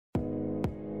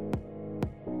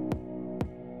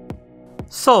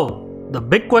So, the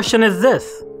big question is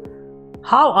this: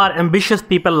 how are ambitious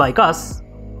people like us,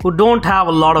 who don't have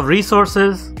a lot of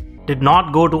resources, did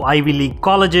not go to Ivy League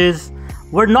colleges,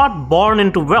 were not born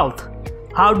into wealth,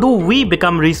 how do we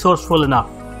become resourceful enough?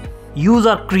 Use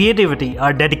our creativity,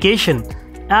 our dedication,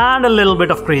 and a little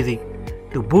bit of crazy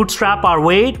to bootstrap our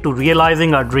way to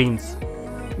realizing our dreams.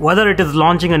 Whether it is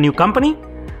launching a new company,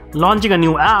 launching a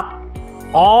new app,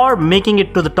 or making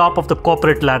it to the top of the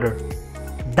corporate ladder.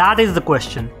 That is the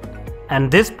question. And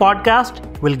this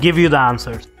podcast will give you the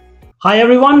answers. Hi,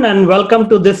 everyone, and welcome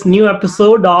to this new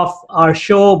episode of our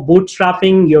show,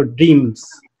 Bootstrapping Your Dreams.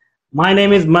 My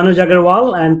name is Manoj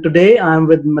Agarwal, and today I'm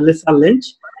with Melissa Lynch,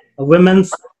 a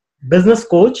women's business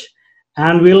coach,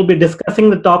 and we'll be discussing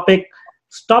the topic,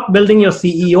 Stop Building Your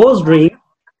CEO's Dream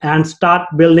and Start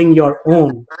Building Your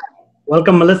Own.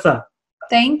 Welcome, Melissa.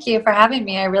 Thank you for having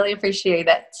me. I really appreciate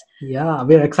it. Yeah,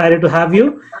 we're excited to have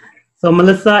you. So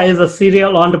Melissa is a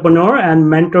serial entrepreneur and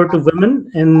mentor to women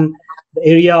in the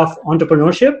area of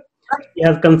entrepreneurship. She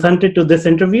has consented to this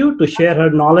interview to share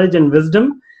her knowledge and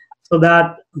wisdom so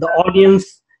that the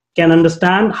audience can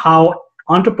understand how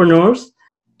entrepreneurs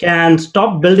can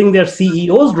stop building their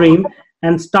CEO's dream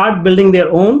and start building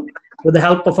their own with the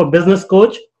help of a business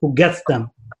coach who gets them.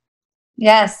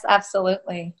 Yes,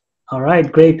 absolutely. All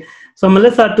right, great. So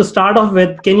Melissa, to start off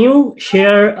with, can you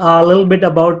share a little bit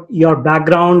about your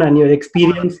background and your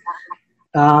experience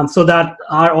so that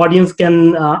our audience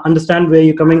can understand where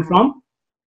you're coming from?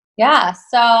 Yeah,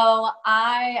 so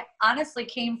I honestly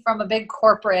came from a big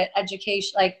corporate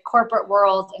education, like corporate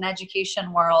world and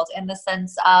education world, in the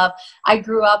sense of I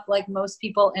grew up like most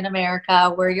people in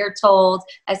America, where you're told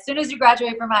as soon as you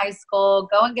graduate from high school,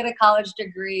 go and get a college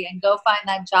degree and go find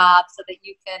that job so that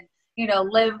you can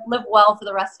live well for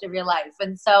the rest of your life.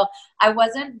 And so I'm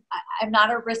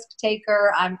not a risk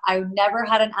taker. I never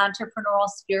had an entrepreneurial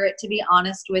spirit, to be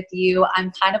honest with you.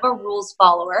 I'm kind of a rules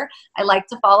follower. I like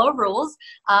to follow rules.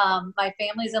 My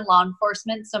family's in law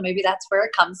enforcement, so maybe that's where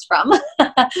it comes from.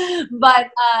 But,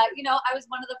 I was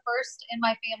one of the first in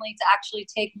my family to actually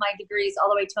take my degrees all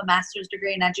the way to a master's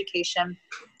degree in education.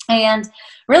 And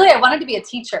really, I wanted to be a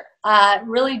teacher.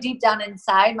 Really deep down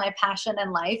inside, my passion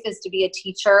in life is to be a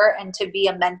teacher and to be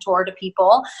a mentor to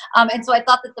people. And so I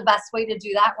thought that the best way to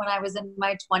do that when I was in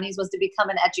my 20s was to become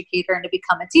an educator and to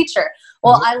become a teacher.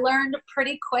 Well, I learned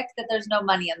pretty quick that there's no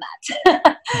money in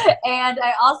that. And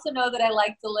I also know that I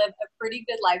like to live a pretty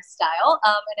good lifestyle,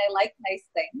 and I like nice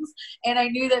things. And I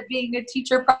knew that being a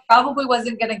teacher probably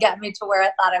wasn't going to get me to where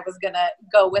I thought I was going to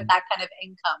go with that kind of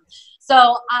income.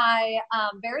 So I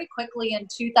very quickly in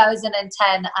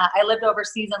 2010, I lived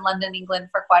overseas in London, England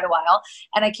for quite a while.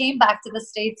 And I came back to the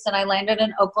States and I landed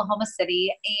in Oklahoma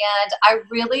City. And I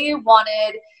really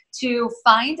wanted to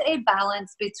find a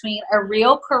balance between a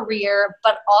real career,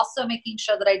 but also making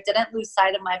sure that I didn't lose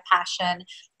sight of my passion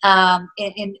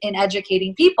in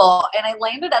educating people. And I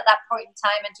landed at that point in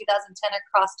time in 2010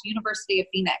 across University of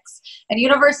Phoenix. And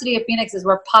University of Phoenixes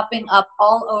were popping up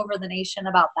all over the nation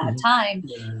about that time.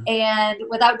 Yeah. And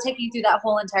without taking you through that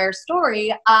whole entire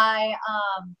story, I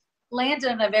landed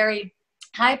in a very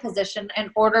high position in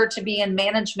order to be in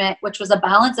management, which was a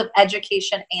balance of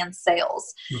education and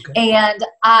sales. Okay. And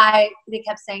they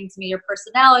kept saying to me, your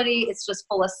personality, it's just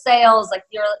full of sales. Like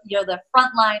you're the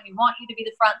front line. We want you to be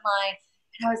the front line.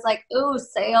 And I was like, ooh,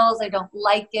 sales, I don't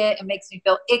like it. It makes me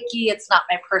feel icky. It's not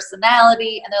my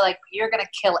personality. And they're like, you're going to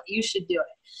kill it. You should do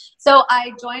it. So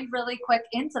I joined really quick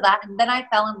into that. And then I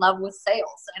fell in love with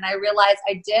sales. And I realized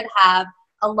I did have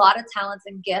a lot of talents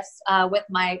and gifts with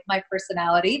my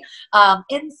personality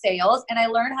in sales. And I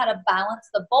learned how to balance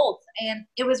the both. And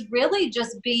it was really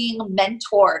just being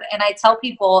mentored. And I tell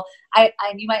people, and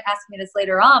you might ask me this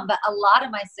later on, but a lot of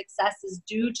my success is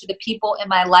due to the people in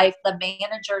my life, the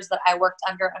managers that I worked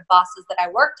under and bosses that I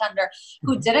worked under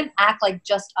who didn't act like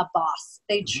just a boss.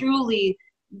 They truly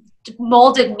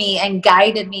molded me and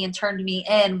guided me and turned me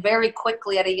in very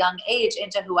quickly at a young age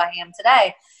into who I am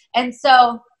today. And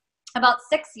so about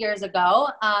 6 years ago,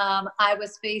 I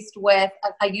was faced with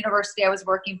a university I was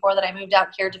working for that I moved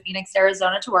out here to Phoenix,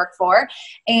 Arizona to work for.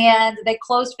 And they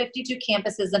closed 52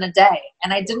 campuses in a day.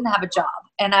 And I didn't have a job.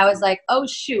 And I was like, oh,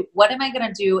 shoot, what am I going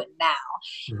to do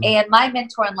now? And my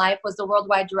mentor in life was the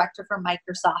worldwide director for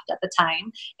Microsoft at the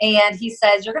time. And he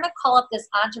says, you're going to call up this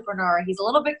entrepreneur. He's a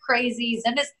little bit crazy. He's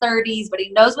in his 30s, but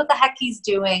he knows what the heck he's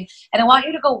doing. And I want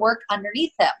you to go work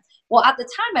underneath him. Well, at the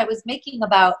time, I was making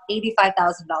about $85,000 a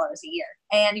year.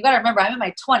 And you got to remember, I'm in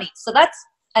my 20s. So that's,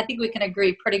 I think we can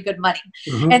agree, pretty good money.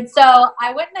 And so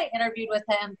I went and I interviewed with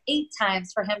him 8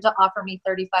 times for him to offer me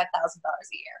 $35,000 a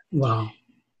year. Wow.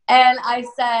 And I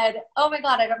said, oh my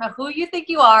God, I don't know who you think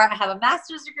you are. I have a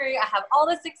master's degree. I have all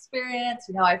this experience.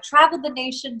 You know, I've traveled the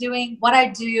nation doing what I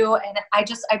do. And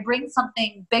I bring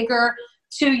something bigger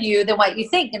to you than what you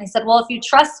think. And he said, well, if you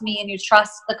trust me and you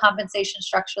trust the compensation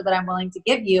structure that I'm willing to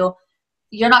give you,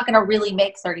 you're not going to really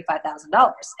make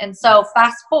 $35,000. And so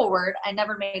fast forward, I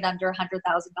never made under $100,000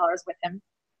 with him.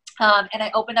 And I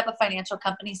opened up a financial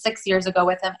company 6 years ago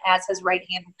with him as his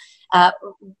right-hand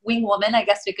wing woman, I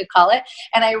guess we could call it.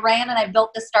 And I ran and I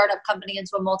built this startup company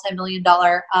into a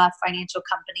multi-million-dollar financial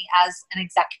company as an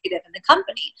executive in the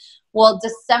company. Well,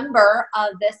 December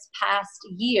of this past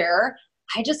year,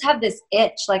 I just have this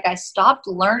itch. Like I stopped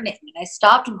learning and I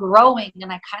stopped growing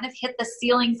and I kind of hit the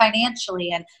ceiling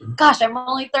financially. And gosh, I'm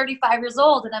only 35 years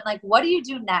old. And I'm like, what do you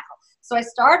do now? So I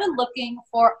started looking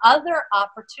for other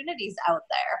opportunities out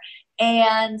there.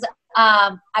 And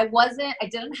I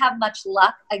didn't have much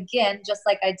luck. Again, just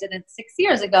like I didn't 6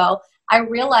 years ago, I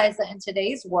realized that in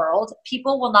today's world,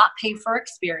 people will not pay for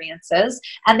experiences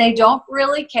and they don't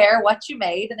really care what you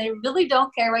made and they really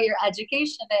don't care what your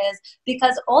education is,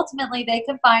 because ultimately they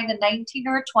can find a 19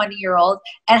 or a 20-year-old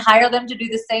and hire them to do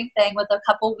the same thing with a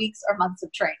couple weeks or months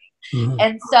of training. Mm-hmm.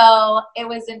 And so it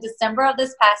was in December of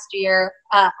this past year,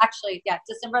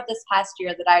 December of this past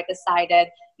year that I decided,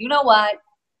 you know what?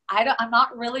 I'm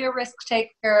not really a risk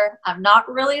taker. I'm not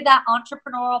really that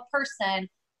entrepreneurial person,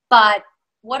 but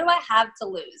what do I have to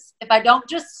lose? If I don't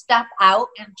just step out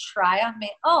and try on my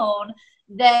own,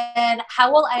 then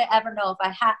how will I ever know if I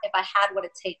had what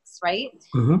it takes, right?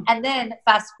 Mm-hmm. And then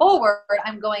fast forward,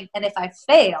 I'm going, and if I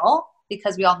fail,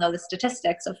 because we all know the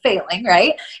statistics of failing,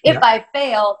 right? If I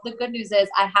fail, the good news is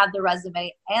I have the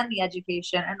resume and the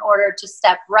education in order to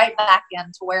step right back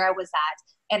into where I was at.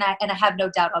 And I have no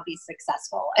doubt I'll be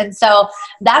successful. And so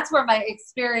that's where my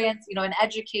experience, you know, in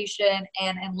education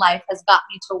and in life has got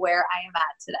me to where I am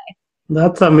at today.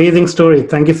 That's an amazing story.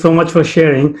 Thank you so much for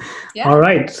sharing. Yeah. All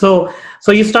right. So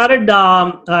you started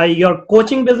your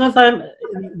coaching business.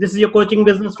 This is your coaching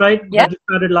business, right? Yeah. That you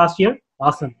started last year.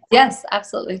 Awesome. Yes,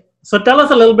 absolutely. So tell us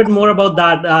a little bit more about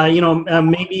that.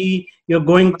 Maybe you're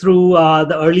going through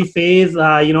the early phase.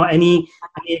 Any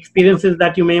experiences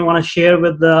that you may want to share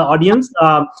with the audience?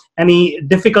 Any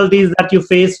difficulties that you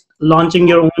faced launching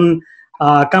your own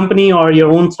company or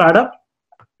your own startup?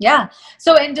 Yeah.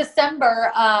 So in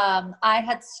December, I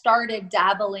had started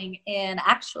dabbling in,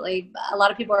 actually, a lot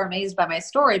of people are amazed by my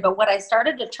story, but what I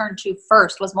started to turn to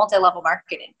first was multi-level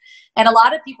marketing. And a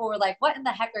lot of people were like, what in the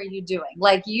heck are you doing?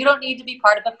 Like, you don't need to be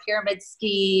part of a pyramid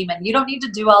scheme and you don't need to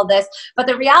do all this. But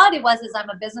the reality is I'm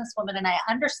a businesswoman and I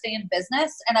understand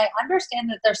business, and I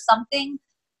understand that there's something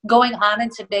going on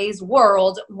in today's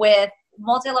world with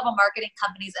multi-level marketing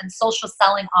companies and social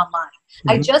selling online. Mm-hmm.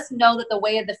 I just know that the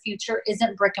way of the future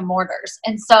isn't brick and mortars.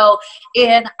 And so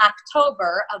in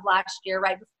October of last year,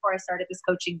 right before I started this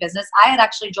coaching business, I had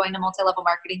actually joined a multi-level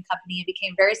marketing company and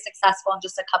became very successful in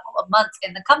just a couple of months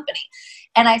in the company.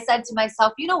 And I said to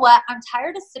myself, you know what? I'm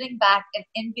tired of sitting back and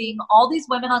envying all these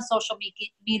women on social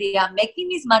media making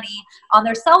these money on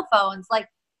their cell phones. Like,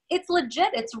 it's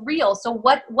legit, it's real. So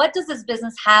what does this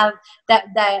business have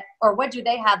or what do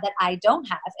they have that I don't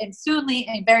have? And soonly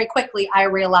and very quickly, I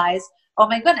realized, oh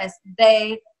my goodness,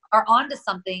 they are onto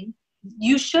something.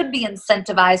 You should be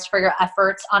incentivized for your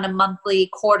efforts on a monthly,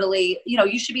 quarterly,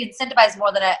 you should be incentivized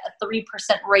more than a 3%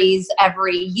 raise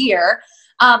every year.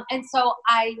 And so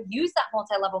I used that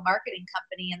multi-level marketing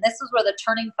company. And this is where the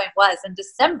turning point was. In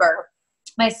December,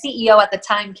 my CEO at the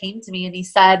time came to me and he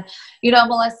said,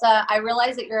 Melissa, I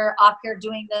realize that you're off here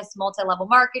doing this multi-level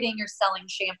marketing. You're selling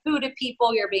shampoo to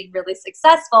people. You're being really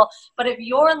successful. But if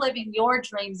you're living your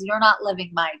dreams, you're not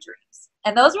living my dreams.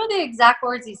 And those were the exact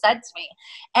words he said to me.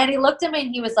 And he looked at me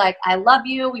and he was like, I love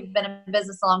you. We've been in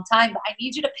business a long time, but I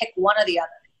need you to pick one or the other.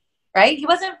 Right? He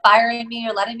wasn't firing me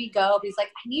or letting me go. But he's like,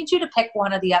 I need you to pick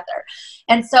one or the other.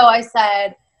 And so I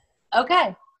said,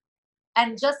 okay.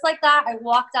 And just like that, I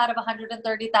walked out of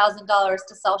 $130,000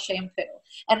 to sell shampoo.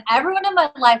 And everyone in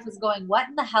my life was going, what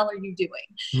in the hell are you doing?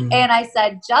 Mm-hmm. And I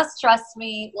said, just trust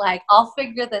me, like, I'll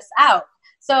figure this out.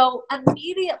 So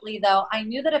immediately, though, I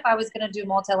knew that if I was going to do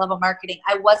multi-level marketing,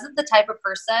 I wasn't the type of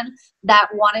person that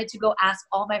wanted to go ask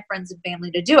all my friends and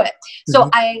family to do it. Mm-hmm. So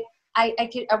I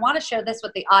want to share this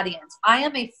with the audience. I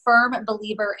am a firm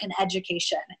believer in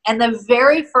education. And the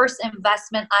very first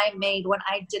investment I made when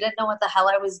I didn't know what the hell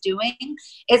I was doing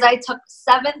is I took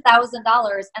 $7,000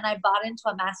 and I bought into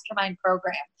a mastermind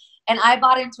program. And I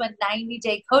bought into a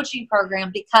 90-day coaching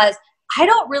program because I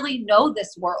don't really know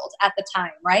this world at the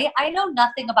time, right? I know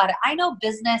nothing about it. I know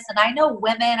business and I know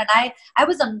women, and I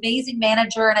was an amazing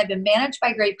manager and I've been managed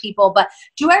by great people, but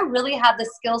do I really have the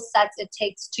skill sets it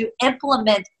takes to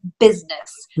implement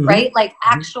business, right? Like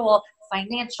actual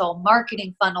financial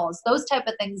marketing funnels, those type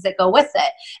of things that go with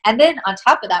it. And then on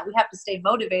top of that, we have to stay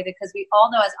motivated because we all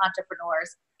know as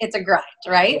entrepreneurs, it's a grind,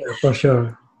 right? Yeah, for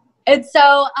sure. And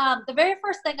so the very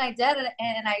first thing I did,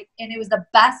 and it was the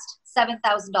best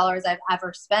 $7,000 I've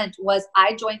ever spent, was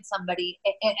I joined somebody,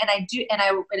 and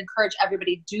I would encourage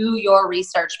everybody, do your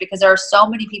research, because there are so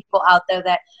many people out there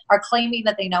that are claiming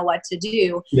that they know what to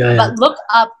do, but look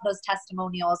up those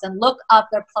testimonials and look up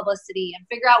their publicity and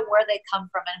figure out where they come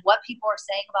from and what people are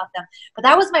saying about them. But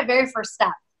that was my very first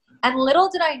step. And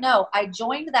little did I know, I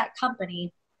joined that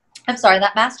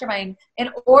that mastermind,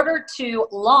 in order to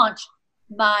launch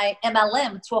my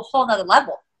MLM to a whole nother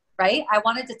level, right? I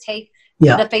wanted to take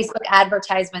the Facebook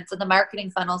advertisements and the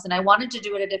marketing funnels, and I wanted to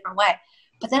do it a different way.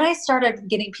 But then I started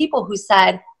getting people who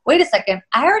said, wait a second,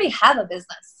 I already have a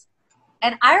business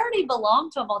and I already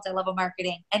belong to a multi-level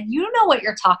marketing. And you know what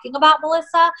you're talking about,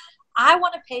 Melissa. I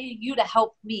want to pay you to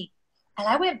help me. And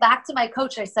I went back to my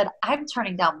coach. I said, I'm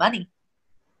turning down money.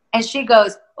 And she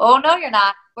goes, oh, no, you're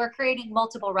not. We're creating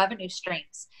multiple revenue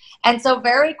streams. And so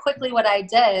very quickly what I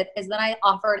did is then I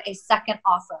offered a second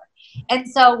offer. And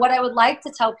so what I would like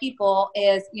to tell people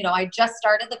is, I just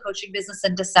started the coaching business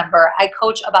in December. I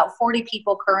coach about 40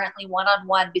 people currently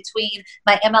one-on-one between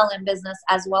my MLM business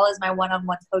as well as my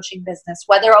one-on-one coaching business.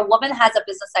 Whether a woman has a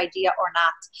business idea or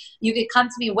not, you can come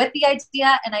to me with the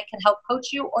idea and I can help coach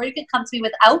you, or you can come to me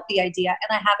without the idea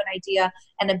and I have an idea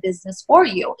and a business for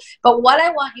you. But what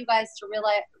I want you guys to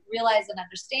realize and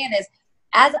understand is,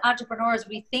 as entrepreneurs,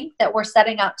 we think that we're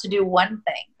setting out to do one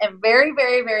thing. And very,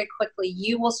 very, very quickly,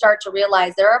 you will start to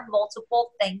realize there are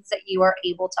multiple things that you are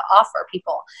able to offer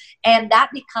people. And that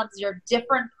becomes your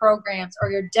different programs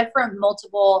or your different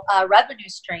multiple revenue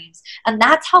streams. And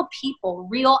that's how people,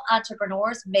 real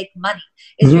entrepreneurs, make money.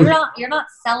 Is you're not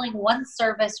selling one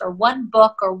service or one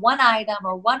book or one item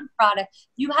or one product.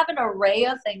 You have an array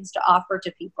of things to offer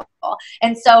to people.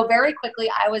 And so very quickly,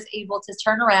 I was able to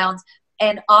turn around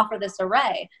and offer this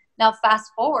array. Now,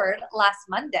 fast forward, last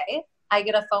Monday, I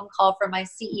get a phone call from my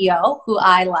CEO, who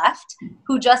I left,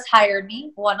 who just hired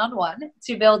me one-on-one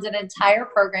to build an entire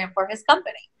program for his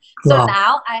company. So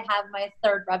now I have my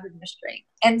third revenue stream.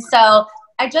 And so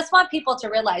I just want people to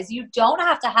realize you don't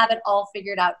have to have it all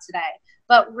figured out today.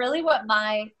 But really what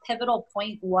my pivotal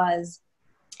point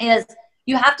is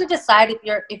you have to decide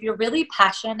if you're really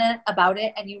passionate about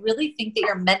it and you really think that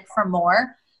you're meant for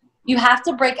more. You have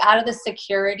to break out of the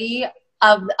security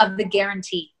of the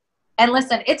guarantee. And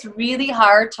listen, it's really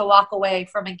hard to walk away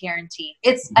from a guarantee.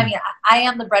 I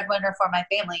am the breadwinner for my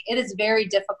family. It is very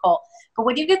difficult. But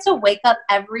when you get to wake up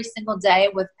every single day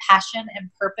with passion and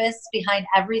purpose behind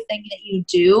everything that you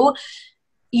do,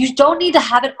 you don't need to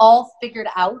have it all figured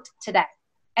out today.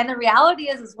 And the reality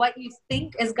is what you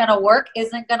think is going to work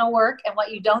isn't going to work. And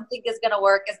what you don't think is going to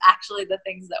work is actually the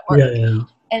things that work. Yeah.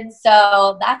 And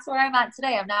so that's where I'm at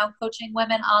today. I'm now coaching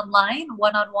women online,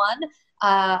 one-on-one.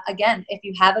 Again, if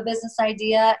you have a business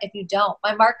idea, if you don't,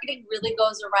 my marketing really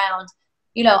goes around,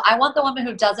 I want the woman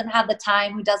who doesn't have the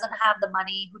time, who doesn't have the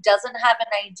money, who doesn't have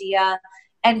an idea,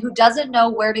 and who doesn't know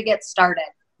where to get started.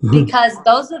 Because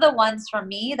those are the ones for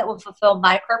me that will fulfill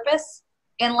my purpose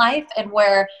in life, and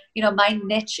where my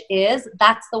niche is.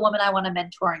 That's the woman I want to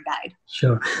mentor and guide.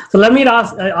 Sure. So let me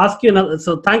ask you another.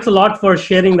 So thanks a lot for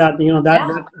sharing that.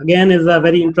 That again is a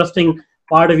very interesting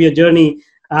part of your journey,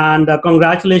 and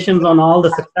congratulations on all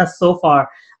the success so far.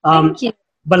 Thank you.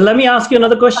 But let me ask you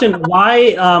another question. Why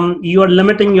you are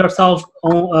limiting yourself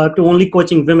to only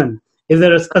coaching women? Is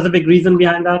there a specific reason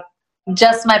behind that?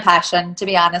 Just my passion, to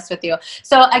be honest with you.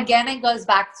 So again, it goes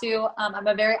back to, I'm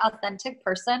a very authentic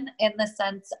person in the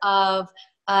sense of,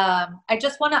 I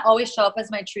just want to always show up as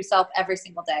my true self every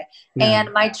single day.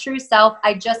 And my true self,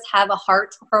 I just have a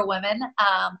heart for women.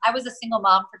 I was a single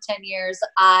mom for 10 years.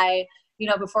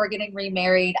 Before getting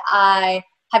remarried, I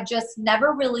have just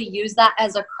never really used that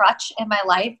as a crutch in my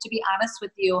life. To be honest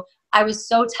with you, I was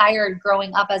so tired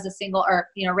growing up as a single, or,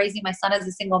 raising my son as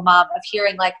a single mom, of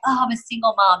hearing like, oh, I'm a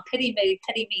single mom, pity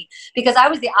me, because I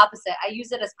was the opposite. I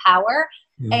use it as power.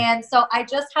 And so I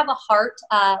just have a heart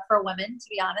for women, to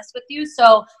be honest with you.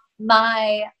 So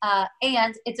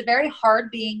and it's very hard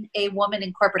being a woman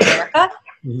in corporate America.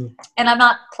 Mhm. And I'm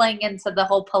not playing into the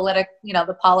whole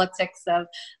the politics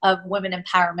of women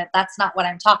empowerment. That's not what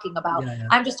I'm talking about. Yeah, yeah.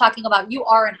 I'm just talking about you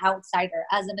are an outsider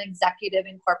as an executive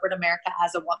in corporate America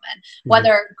as a woman, Mhm.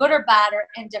 whether good or bad or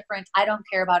indifferent. I don't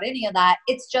care about any of that.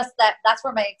 It's just that that's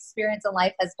where my experience in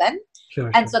life has been.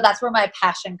 Sure, And sure. so that's where my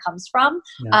passion comes from.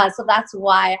 Yeah. So that's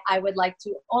why I would like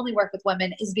to only work with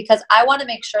women, is because I want to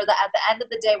make sure that at the end of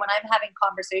the day, when I'm having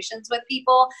conversations with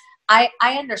people, I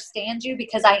understand you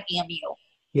because I am you.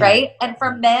 Yeah. Right. And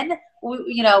for men,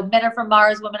 men are from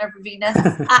Mars, women are from Venus.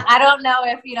 I don't know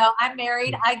if, I'm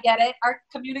married. I get it. Our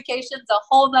communication's a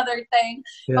whole nother thing.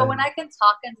 Yeah. But when I can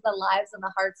talk into the lives and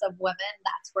the hearts of women,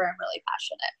 that's where I'm really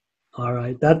passionate. All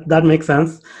right. That makes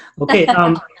sense. Okay.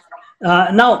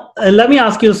 Now, let me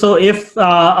ask you. So, if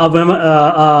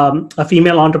a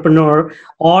female entrepreneur,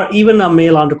 or even a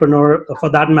male entrepreneur for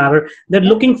that matter, they're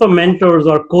looking for mentors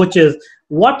or coaches,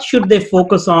 what should they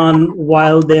focus on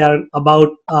while they are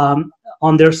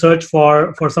on their search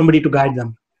for somebody to guide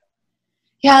them?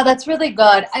 Yeah, that's really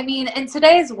good. I mean, in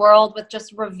today's world with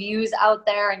just reviews out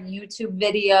there and YouTube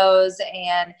videos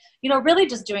and, really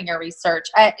just doing your research,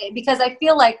 because I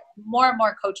feel like more and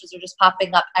more coaches are just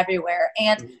popping up everywhere.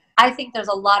 And I think there's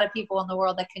a lot of people in the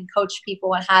world that can coach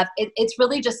people and it's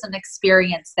really just an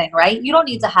experience thing, right? You don't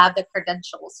need to have the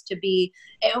credentials to be,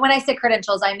 when I say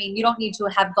credentials, I mean, you don't need to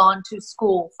have gone to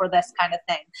school for this kind of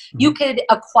thing. Mm-hmm. You could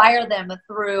acquire them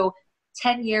through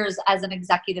 10 years as an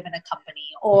executive in a company,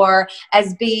 or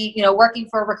as being, working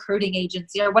for a recruiting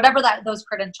agency, or whatever those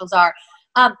credentials are.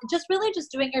 Just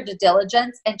doing your due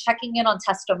diligence and checking in on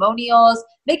testimonials,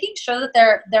 making sure that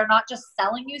they're not just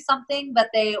selling you something, but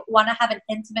they want to have an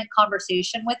intimate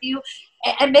conversation with you,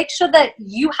 and make sure that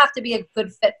you have to be a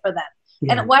good fit for them.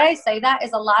 Yeah. And why I say that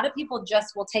is a lot of people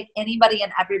just will take anybody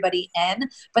and everybody in,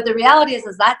 but the reality is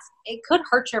it could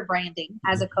hurt your branding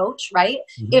as a coach, right?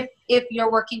 Mm-hmm. If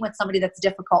you're working with somebody that's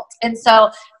difficult. And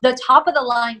so the top of the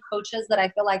line coaches that I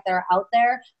feel like they're out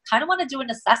there kind of want to do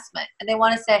an assessment, and they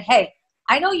want to say, hey,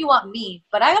 I know you want me,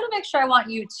 but I got to make sure I want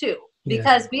you too.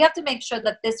 Because we have to make sure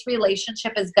that this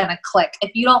relationship is going to click.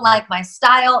 If you don't like my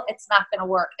style, it's not going to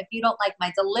work. If you don't like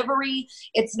my delivery,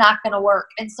 it's not going to work.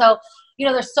 And so,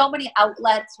 there's so many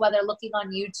outlets, whether looking on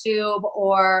YouTube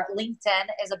or LinkedIn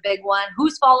is a big one.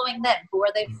 Who's following them? Who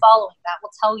are they following? That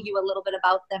will tell you a little bit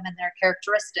about them and their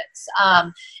characteristics.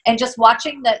 And just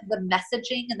watching the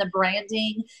messaging and the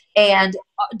branding, and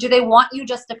do they want you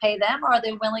just to pay them, or are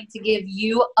they willing to give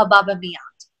you above and beyond?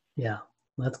 Yeah,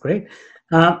 that's great.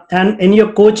 And in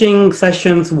your coaching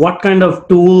sessions, what kind of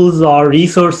tools or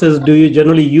resources do you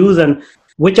generally use, and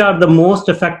which are the most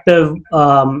effective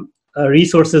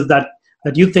resources that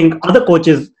you think other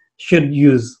coaches should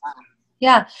use?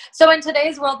 Yeah. So in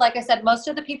today's world, like I said, most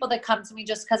of the people that come to me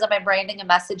just because of my branding and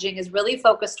messaging is really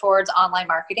focused towards online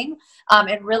marketing,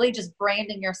 and really just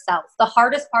branding yourself. The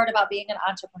hardest part about being an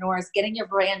entrepreneur is getting your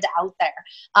brand out there,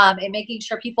 and making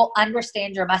sure people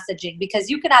understand your messaging, because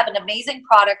you could have an amazing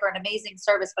product or an amazing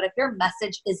service, but if your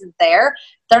message isn't there,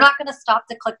 they're not going to stop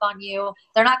to click on you.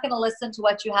 They're not going to listen to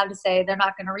what you have to say. They're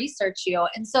not going to research you.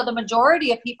 And so the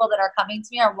majority of people that are coming to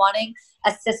me are wanting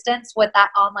assistance with that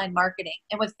online marketing.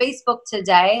 And with Facebook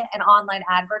today and online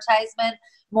advertisement,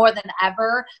 more than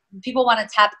ever, people want to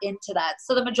tap into that.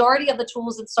 So the majority of the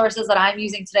tools and sources that I'm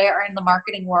using today are in the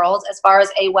marketing world, as far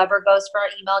as Aweber goes for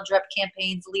email drip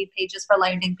campaigns, lead pages for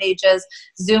landing pages,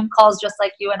 Zoom calls, just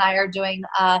like you and I are doing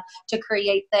to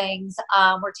create things.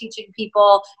 We're teaching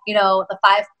people, the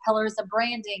 5 pillars of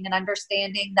branding, and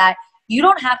understanding that you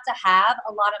don't have to have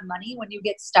a lot of money when you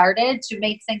get started to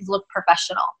make things look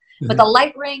professional. With a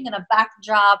light ring and a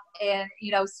backdrop and,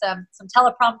 some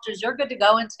teleprompters, you're good to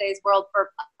go in today's world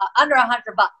for under $100.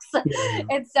 Yeah.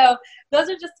 And so those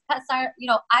are just,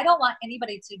 I don't want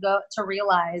anybody to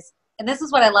realize, and this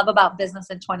is what I love about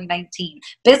business in 2019.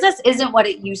 Business isn't what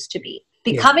it used to be.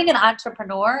 Becoming an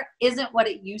entrepreneur isn't what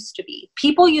it used to be.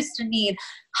 People used to need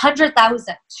 $100,000,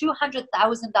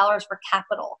 $200,000 for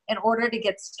capital in order to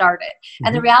get started. Mm-hmm.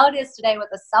 And the reality is today, with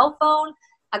a cell phone,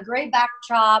 a great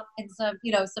backdrop, and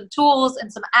some tools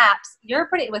and some apps,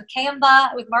 with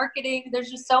Canva, with marketing, there's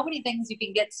just so many things you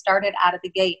can get started out of the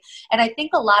gate. And I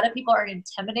think a lot of people are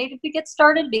intimidated to get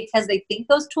started because they think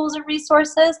those tools and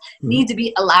resources need to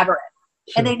be elaborate.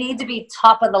 Sure. And they need to be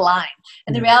top of the line.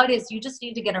 And the reality is you just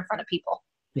need to get in front of people.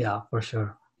 Yeah, for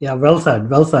sure. Yeah, well said.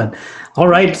 Well said. All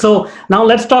right. So now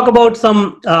let's talk about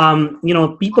some,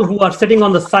 people who are sitting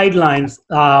on the sidelines.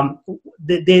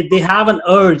 They have an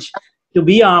urge to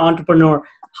be an entrepreneur.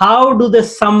 How do they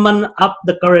summon up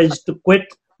the courage to quit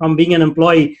from being an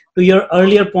employee? To your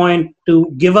earlier point,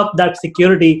 to give up that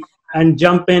security and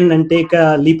jump in and take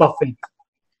a leap of faith?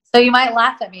 So you might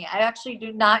laugh at me. I actually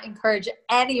do not encourage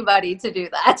anybody to do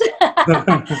that.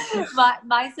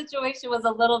 My situation was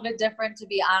a little bit different, to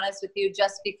be honest with you,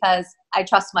 just because I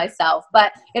trust myself.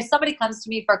 But if somebody comes to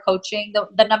me for coaching,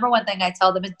 the number one thing I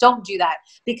tell them is don't do that.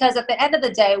 Because at the end of the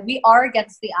day, we are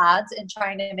against the odds in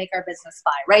trying to make our business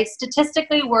fly, right?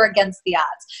 Statistically, we're against the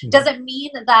odds. Doesn't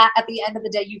mean that at the end of the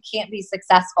day, you can't be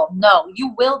successful. No,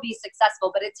 you will be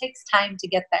successful, but it takes time to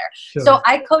get there. Sure. So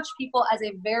I coach people as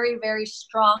a very, very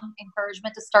strong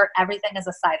encouragement to start everything as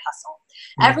a side hustle.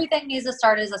 Everything needs to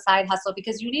start as a side hustle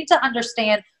because you need to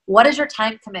understand what is your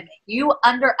time commitment. You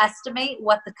underestimate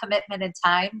what the commitment and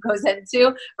time goes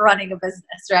into running a business,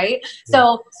 right?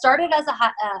 So start it as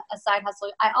a side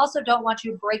hustle. I also don't want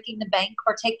you breaking the bank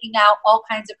or taking out all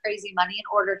kinds of crazy money in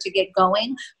order to get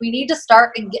going. We need to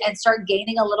start and start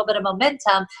gaining a little bit of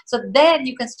momentum, so then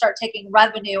you can start taking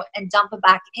revenue and dump it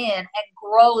back in and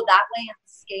grow that way and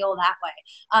scale that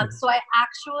way. So I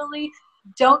actually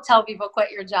don't tell people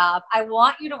quit your job. I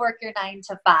want you to work your 9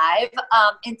 to 5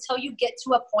 until you get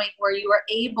to a point where you are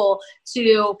able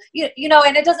to, you know,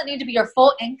 and it doesn't need to be your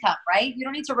full income, right? You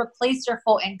don't need to replace your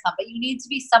full income, but you need to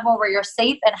be somewhere where you're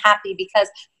safe and happy, because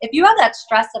if you have that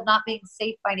stress of not being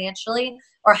safe financially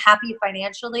or happy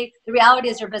financially, the reality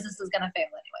is your business is going to fail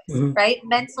anyways, right?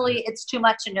 Mentally, it's too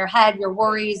much in your head. Your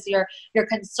worries, your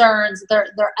concerns, they're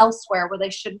elsewhere where they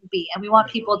shouldn't be. And we want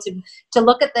people to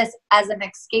look at this as an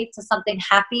escape to something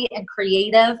happy and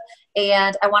creative.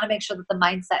 And I want to make sure that the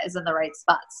mindset is in the right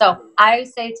spot. So I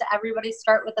say to everybody,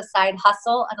 start with a side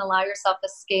hustle and allow yourself to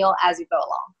scale as you go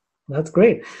along. That's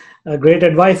great. Great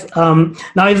advice.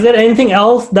 Now, is there anything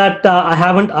else that I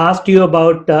haven't asked you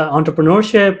about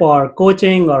entrepreneurship or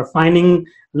coaching or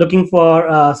looking for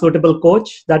a suitable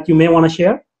coach that you may want to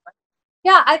share?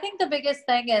 Yeah, I think the biggest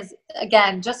thing is,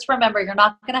 again, just remember, you're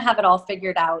not going to have it all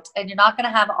figured out and you're not going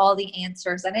to have all the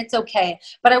answers, and it's okay.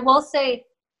 But I will say,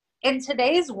 in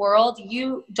today's world,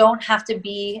 you don't have to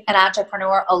be an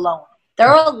entrepreneur alone. There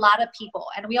are a lot of people,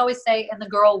 and we always say in the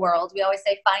girl world, we always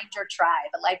say, find your tribe.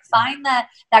 Like, find that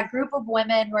group of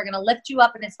women who are going to lift you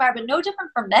up and inspire, but no different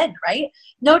from men, right?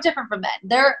 No different from men.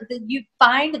 You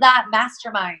find that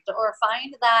mastermind, or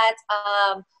find that,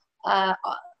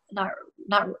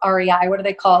 not REI, what are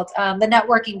they called? The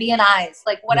networking, BNIs,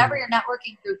 like whatever your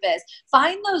networking group is.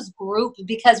 Find those groups,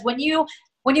 because when you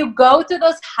go through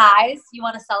those highs, you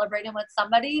want to celebrate them with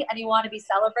somebody and you want to be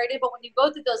celebrated. But when you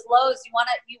go through those lows, you want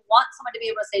someone to be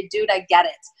able to say, dude, I get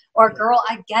it. Or girl,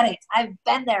 I get it. I've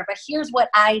been there, but here's what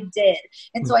I did.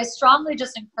 And so I strongly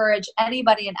just encourage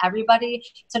anybody and everybody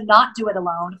to not do it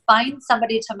alone. Find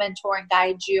somebody to mentor and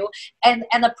guide you. And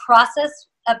the process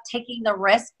of taking the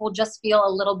risk will just feel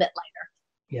a little bit lighter.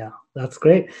 Yeah, that's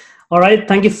great. All right.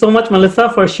 Thank you so much, Melissa,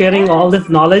 for sharing all this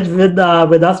knowledge with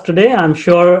us today. I'm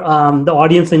sure the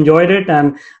audience enjoyed it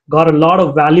and got a lot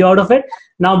of value out of it.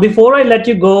 Now, before I let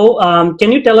you go,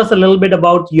 can you tell us a little bit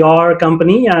about your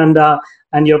company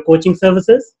and your coaching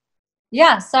services?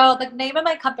 Yeah, so the name of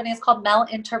my company is called Mel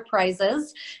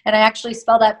Enterprises, and I actually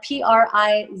spell that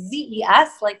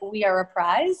PRIZES, like we are a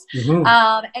prize.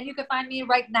 And you can find me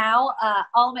right now.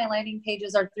 All my landing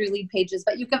pages are through lead pages,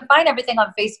 but you can find everything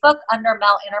on Facebook under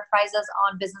Mel Enterprises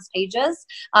on business pages.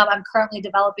 I'm currently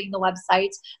developing the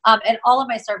website and all of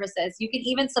my services. You can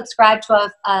even subscribe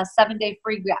to a 7-day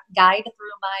free guide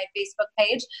through my Facebook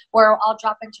page, where I'll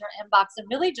drop into your inbox and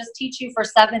really just teach you for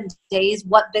 7 days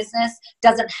what business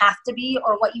doesn't have to be,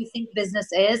 or what you think business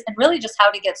is, and really just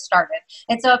how to get started.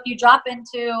 And so if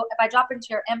I drop into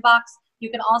your inbox,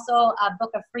 you can also book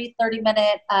a free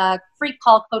 30-minute free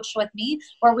call coach with me,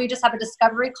 where we just have a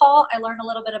discovery call. I learn a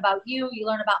little bit about you. You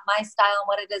learn about my style and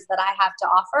what it is that I have to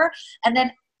offer. And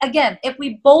then again, if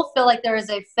we both feel like there is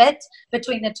a fit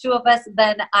between the two of us,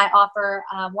 then I offer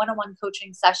one-on-one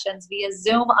coaching sessions via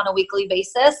Zoom on a weekly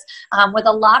basis with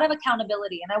a lot of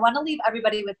accountability. And I want to leave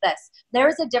everybody with this. There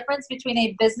is a difference between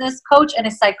a business coach and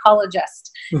a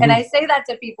psychologist. And I say that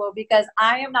to people because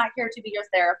I am not here to be your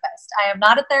therapist. I am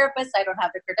not a therapist. I don't have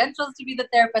the credentials to be the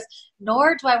therapist,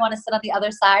 nor do I want to sit on the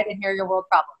other side and hear your world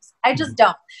problems. I just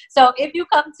don't. So if you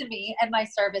come to me and my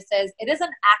services, it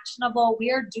isn't actionable.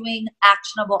 We are doing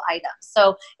actionable items.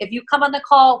 So if you come on the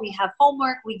call, we have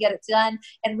homework, we get it done,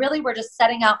 and really we're just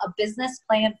setting out a business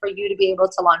plan for you to be able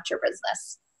to launch your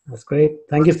business. That's great.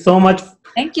 Thank you so much.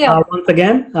 Thank you. Once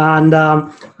again, and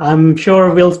I'm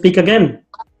sure we'll speak again.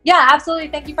 Yeah, absolutely.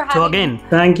 Thank you for having me. So again,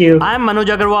 thank you. I'm Manoj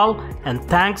Agarwal, and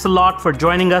thanks a lot for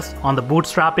joining us on the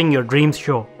Bootstrapping Your Dreams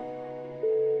show.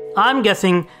 I'm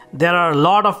guessing there are a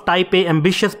lot of type A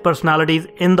ambitious personalities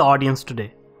in the audience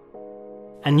today.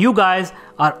 And you guys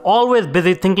are always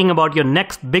busy thinking about your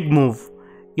next big move,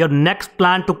 your next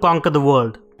plan to conquer the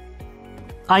world.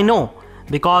 I know,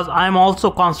 because I am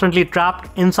also constantly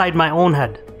trapped inside my own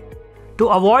head. To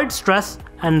avoid stress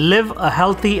and live a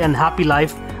healthy and happy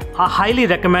life, I highly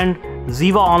recommend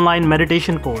Ziva Online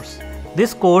Meditation course.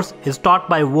 This course is taught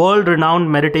by world-renowned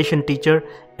meditation teacher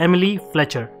Emily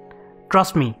Fletcher.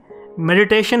 Trust me,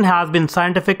 meditation has been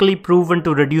scientifically proven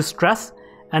to reduce stress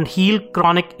and heal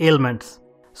chronic ailments.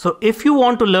 So if you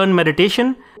want to learn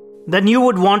meditation, then you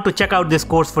would want to check out this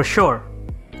course for sure.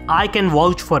 I can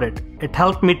vouch for it. It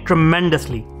helped me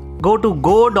tremendously. Go to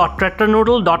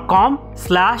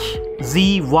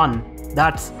go.tetranoodle.com/Z1.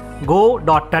 That's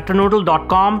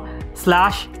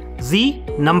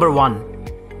go.tetranoodle.com/Z1.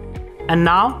 And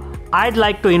now, I'd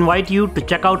like to invite you to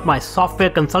check out my software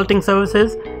consulting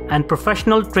services and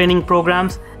professional training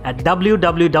programs at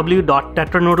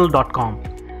www.tetranoodle.com.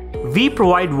 We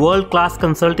provide world-class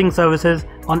consulting services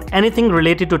on anything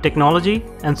related to technology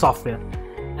and software.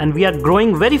 And we are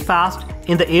growing very fast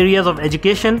in the areas of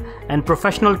education and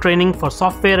professional training for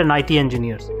software and IT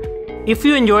engineers. If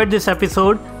you enjoyed this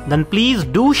episode, then please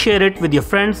do share it with your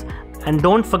friends and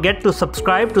don't forget to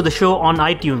subscribe to the show on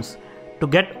iTunes to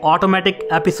get automatic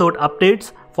episode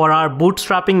updates for our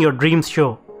Bootstrapping Your Dreams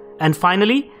show. And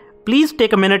finally, please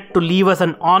take a minute to leave us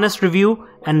an honest review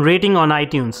and rating on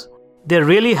iTunes. They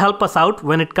really help us out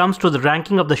when it comes to the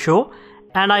ranking of the show,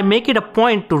 and I make it a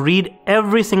point to read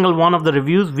every single one of the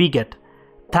reviews we get.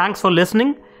 Thanks for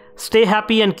listening. Stay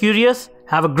happy and curious.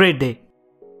 Have a great day.